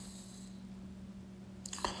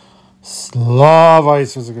Slava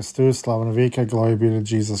Isus Christus, Slava Navika, glory be to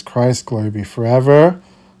Jesus Christ, glory be forever.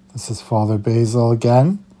 This is Father Basil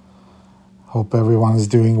again. Hope everyone is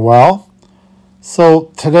doing well.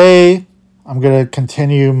 So today I'm going to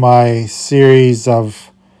continue my series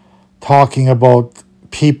of talking about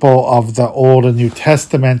people of the Old and New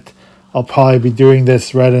Testament. I'll probably be doing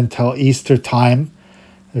this right until Easter time.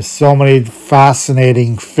 There's so many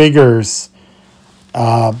fascinating figures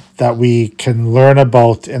that we can learn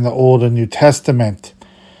about in the Old and New Testament.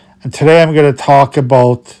 And today I'm going to talk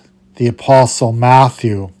about the Apostle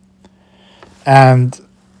Matthew. And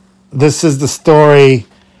this is the story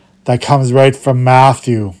that comes right from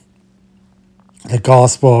Matthew, the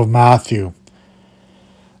Gospel of Matthew.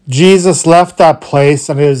 Jesus left that place,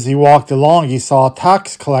 and as he walked along, he saw a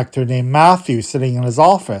tax collector named Matthew sitting in his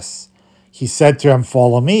office. He said to him,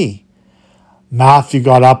 "Follow me." Matthew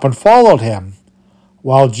got up and followed him.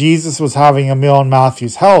 While Jesus was having a meal in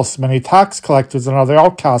Matthew's house, many tax collectors and other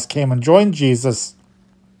outcasts came and joined Jesus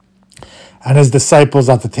and his disciples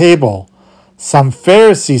at the table. Some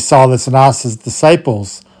Pharisees saw this and asked his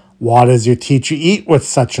disciples, "Why does your teacher eat with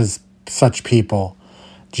such people?"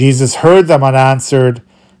 Jesus heard them and answered,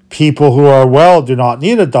 "People who are well do not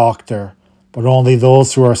need a doctor, but only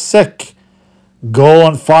those who are sick. Go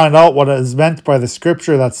and find out what is meant by the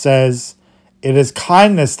scripture that says, 'It is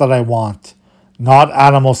kindness that I want, not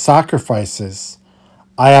animal sacrifices.'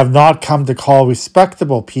 I have not come to call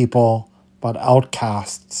respectable people, but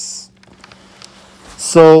outcasts."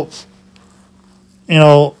 So,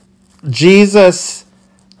 Jesus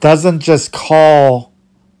doesn't just call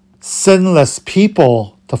sinless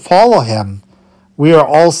people to follow him. We are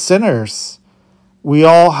all sinners. We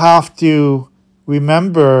all have to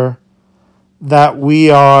remember that we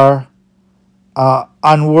are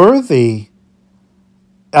unworthy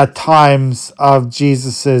at times of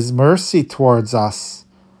Jesus' mercy towards us,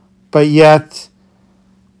 but yet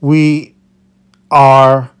we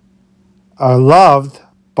are loved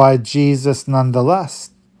by Jesus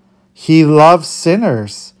nonetheless. He loves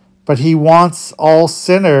sinners, but he wants all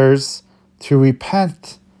sinners to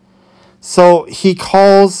repent. So he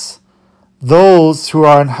calls those who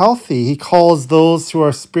are unhealthy, he calls those who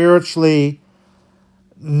are spiritually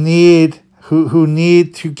who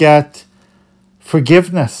need to get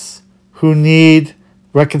forgiveness, who need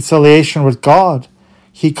reconciliation with God.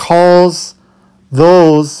 He calls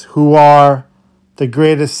those who are the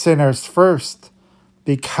greatest sinners first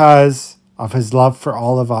because of his love for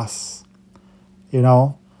all of us,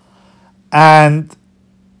 And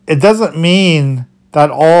it doesn't mean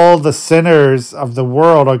that all the sinners of the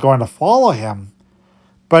world are going to follow him,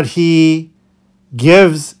 but he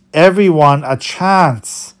gives everyone a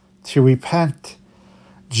chance to repent.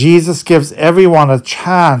 Jesus gives everyone a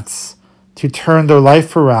chance to turn their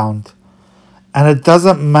life around. And it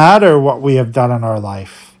doesn't matter what we have done in our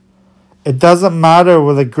life. It doesn't matter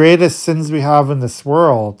what the greatest sins we have in this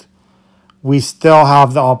world. We still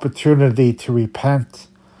have the opportunity to repent.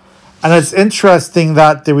 And it's interesting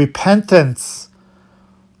that the repentance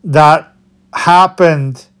that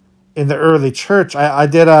happened in the early church, I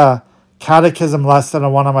did a catechism lesson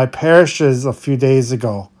in one of my parishes a few days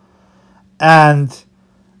ago. And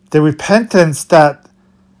the repentance that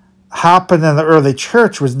happened in the early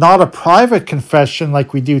church was not a private confession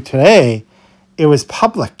like we do today. It was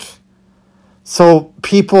public. So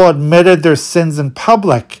people admitted their sins in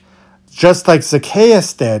public, just like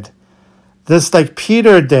Zacchaeus did. Just like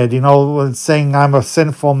Peter did, saying, "I'm a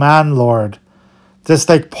sinful man, Lord." Just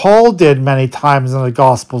like Paul did many times in the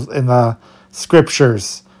Gospels, in the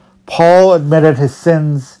Scriptures. Paul admitted his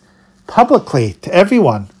sins publicly to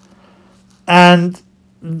everyone. And,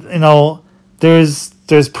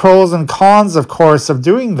 there's pros and cons, of course, of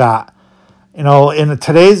doing that. In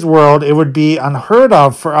today's world, it would be unheard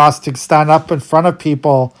of for us to stand up in front of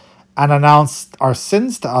people and announce our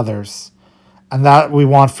sins to others, and that we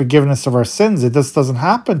want forgiveness of our sins. It just doesn't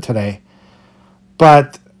happen today.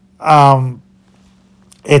 But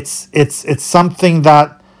it's something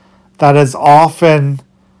that is often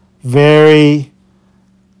very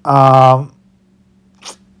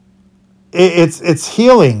it's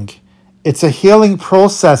healing. It's a healing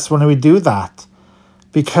process when we do that,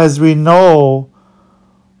 because we know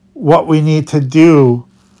what we need to do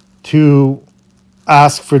to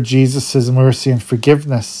ask for Jesus' mercy and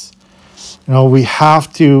forgiveness. We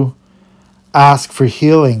have to ask for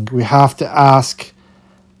healing. We have to ask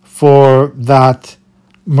for that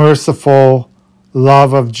merciful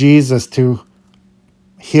love of Jesus to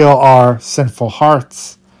heal our sinful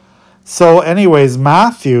hearts. So anyways,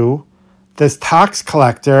 Matthew, this tax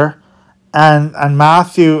collector, and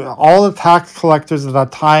Matthew, all the tax collectors at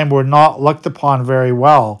that time were not looked upon very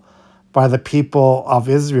well by the people of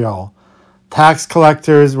Israel. Tax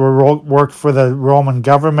collectors worked for the Roman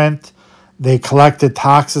government. They collected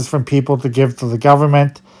taxes from people to give to the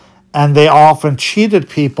government, and they often cheated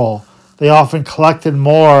people. They often collected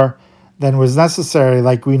more than was necessary,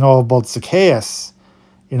 like we know about Zacchaeus.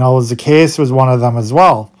 Zacchaeus was one of them as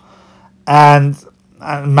well. And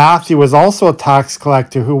Matthew was also a tax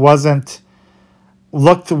collector who wasn't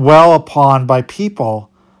looked well upon by people,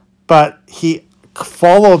 but he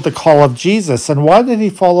followed the call of Jesus. And why did he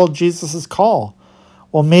follow Jesus' call?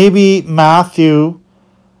 Well, maybe Matthew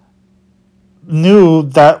knew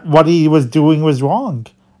that what he was doing was wrong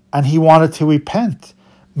and he wanted to repent.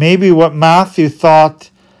 Maybe what Matthew thought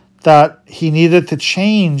that he needed to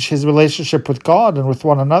change his relationship with God and with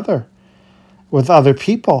one another, with other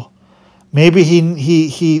people. Maybe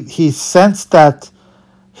he sensed that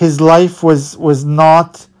his life was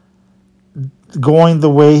not going the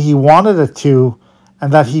way he wanted it to,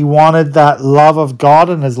 and that he wanted that love of God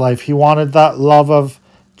in his life. He wanted that love of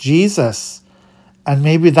Jesus. And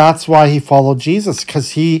maybe that's why he followed Jesus,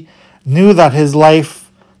 because he knew that his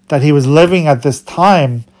life that he was living at his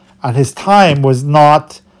time was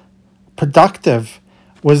not productive,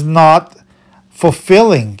 was not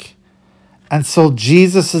fulfilling. And so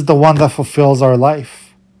Jesus is the one that fulfills our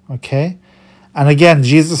life. Okay? And again,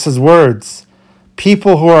 Jesus' words,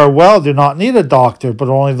 people who are well do not need a doctor, but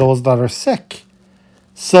only those that are sick.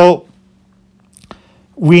 So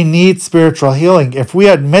we need spiritual healing. If we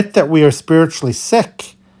admit that we are spiritually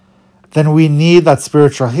sick, then we need that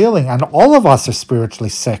spiritual healing. And all of us are spiritually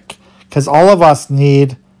sick, because all of us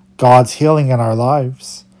need God's healing in our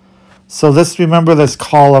lives. So remember this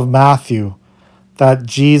call of Matthew, that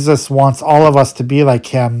Jesus wants all of us to be like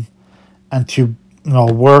him and to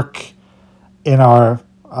work in our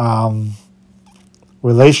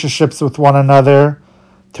relationships with one another,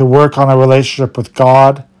 to work on a relationship with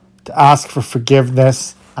God, to ask for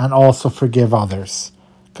forgiveness, and also forgive others.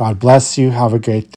 God bless you. Have a great day.